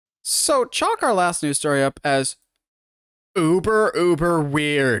So chalk our last news story up as uber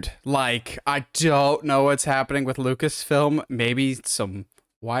weird. Like, I don't know what's happening with Lucasfilm. Maybe some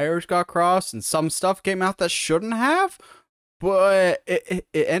wires got crossed and some stuff came out that shouldn't have, but it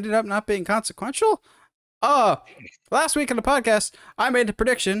ended up not being consequential. Last week on the podcast, I made the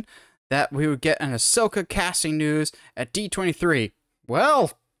prediction that we would get an Ahsoka casting news at D23.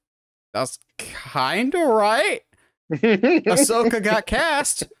 Well, that's kind of right. Ahsoka got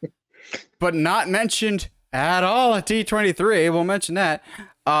cast, but not mentioned at all at D23. We'll mention that.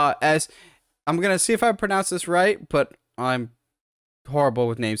 As I'm gonna see if I pronounce this right, but I'm horrible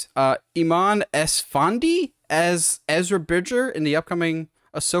with names. Eman Esfandi as Ezra Bridger in the upcoming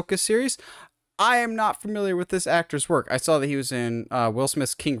Ahsoka series. I am not familiar with this actor's work. I saw that he was in Will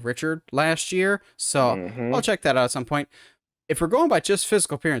Smith's King Richard last year, so I'll check that out at some point. If we're going by just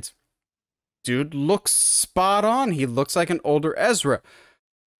physical appearance, dude looks spot on. He looks like an older Ezra.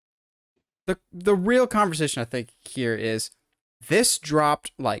 The real conversation I think here is this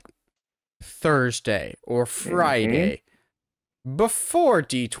dropped like Thursday or Friday before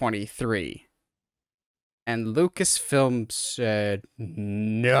D23, and Lucasfilm said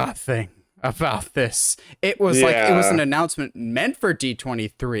nothing about this. It was like it was an announcement meant for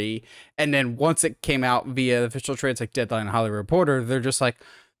D23, and then once it came out via official trades like Deadline and Hollywood Reporter, they're just like,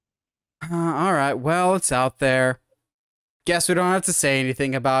 all right, well, it's out there. Guess we don't have to say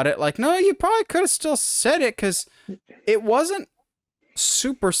anything about it. Like, no, you probably could have still said it because it wasn't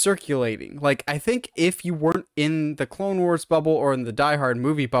super circulating. Like, I think if you weren't in the Clone Wars bubble or in the Die Hard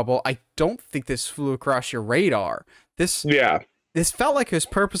movie bubble, I don't think this flew across your radar. This felt like it was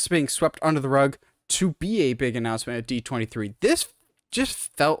purpose being swept under the rug to be a big announcement at D23. This just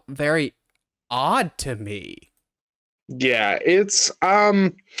felt very odd to me. Yeah, it's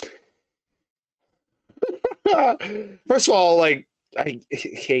first of all, like,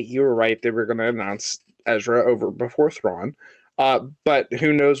 hey, you were right. They were going to announce Ezra over before Thrawn. But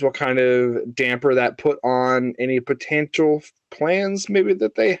who knows what kind of damper that put on any potential plans maybe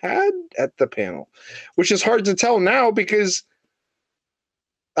that they had at the panel, which is hard to tell now because,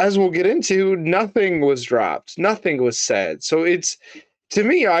 as we'll get into, nothing was dropped. Nothing was said. So it's, to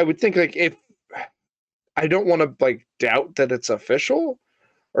me, I would think, like, if I don't want to, like, doubt that it's official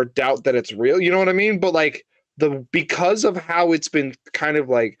or doubt that it's real, you know what I mean? But, like, because of how it's been kind of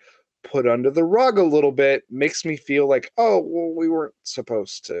like put under the rug a little bit makes me feel like, oh, well, we weren't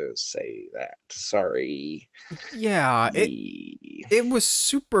supposed to say that. Sorry. Yeah, it was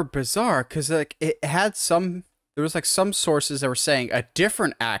super bizarre because like it had some, there was like some sources that were saying a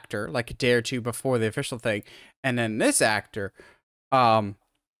different actor like a day or two before the official thing, and then this actor, again,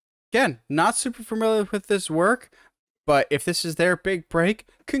 not super familiar with this work. But if this is their big break,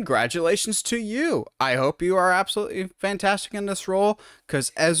 congratulations to you. I hope you are absolutely fantastic in this role,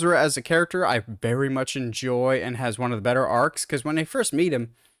 because Ezra as a character, I very much enjoy and has one of the better arcs, because when I first meet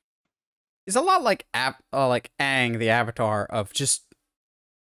him, he's a lot like Aang, the Avatar, of just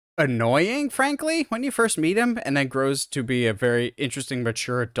annoying, frankly, when you first meet him, and then grows to be a very interesting,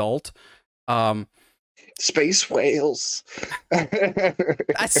 mature adult. Space whales.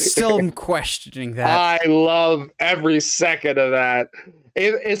 I still am questioning that. I love every second of that.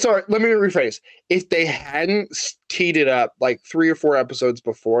 It's all right. Let me rephrase. If they hadn't teed it up like 3 or 4 episodes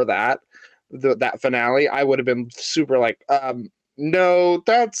before that, that finale, I would have been super like, no,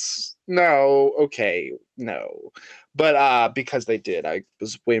 that's no, okay, no. But because they did, I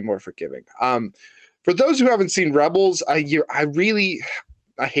was way more forgiving. For those who haven't seen Rebels, I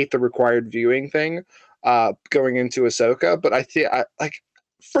hate the required viewing thing going into Ahsoka, but I think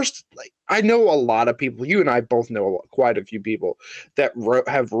I know a lot of people, you and I both know quite a few people that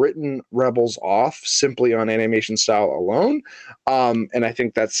have written Rebels off simply on animation style alone. And I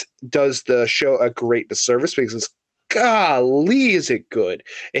think does the show a great disservice because it's, golly, is it good.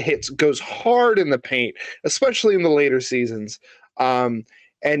 It goes hard in the paint, especially in the later seasons. And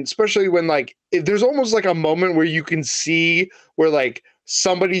especially when like, there's almost like a moment where you can see where like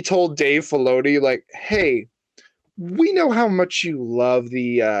somebody told Dave Filoni, like, hey, we know how much you love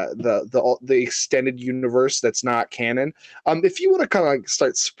the extended universe that's not canon. If you want to kind of like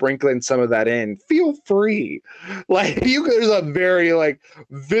start sprinkling some of that in, feel free. Like there's a very like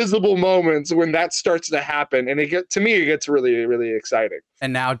visible moments when that starts to happen, and it gets really, really exciting.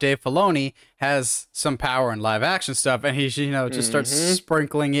 And now Dave Filoni has some power in live action stuff, and he just starts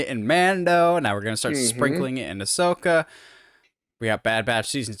sprinkling it in Mando. Now we're gonna start sprinkling it in Ahsoka. We got Bad Batch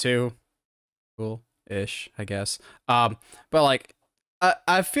season 2. Cool-ish, I guess. But like,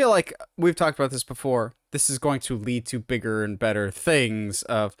 I feel like we've talked about this before. This is going to lead to bigger and better things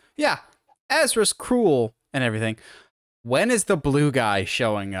of, yeah, Ezra's cruel and everything. When is the blue guy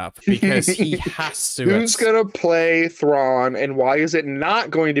showing up? Because he has to. Who's gonna play Thrawn, and why is it not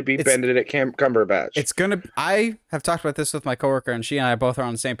going to be Benedict Cumberbatch? It's gonna. I have talked about this with my coworker, and she and I both are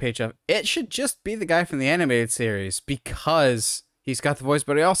on the same page of it should just be the guy from the animated series because he's got the voice,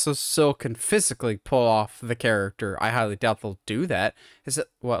 but he also still can physically pull off the character. I highly doubt they'll do that. Is it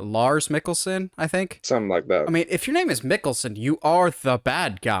what, Lars Mikkelsen? I think Something like that. I mean, if your name is Mikkelsen, you are the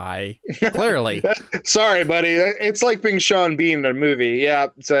bad guy. Clearly. Sorry, buddy. It's like being Sean Bean in a movie. Yeah,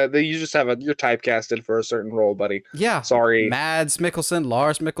 so you just have you're typecasted for a certain role, buddy. Yeah. Sorry. Mads Mikkelsen,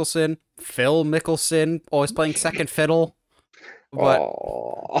 Lars Mikkelsen, Phil Mikkelsen, always playing second fiddle. But,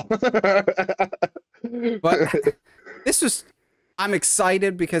 but this was. I'm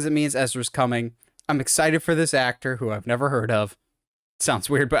excited because it means Ezra's coming. I'm excited for this actor who I've never heard of. Sounds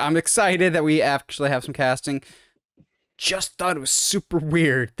weird, but I'm excited that we actually have some casting. Just thought it was super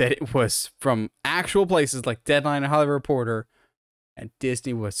weird that it was from actual places like Deadline and Hollywood Reporter, and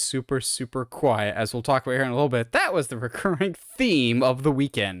Disney was super, super quiet. As we'll talk about here in a little bit, that was the recurring theme of the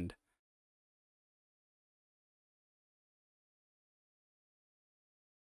weekend.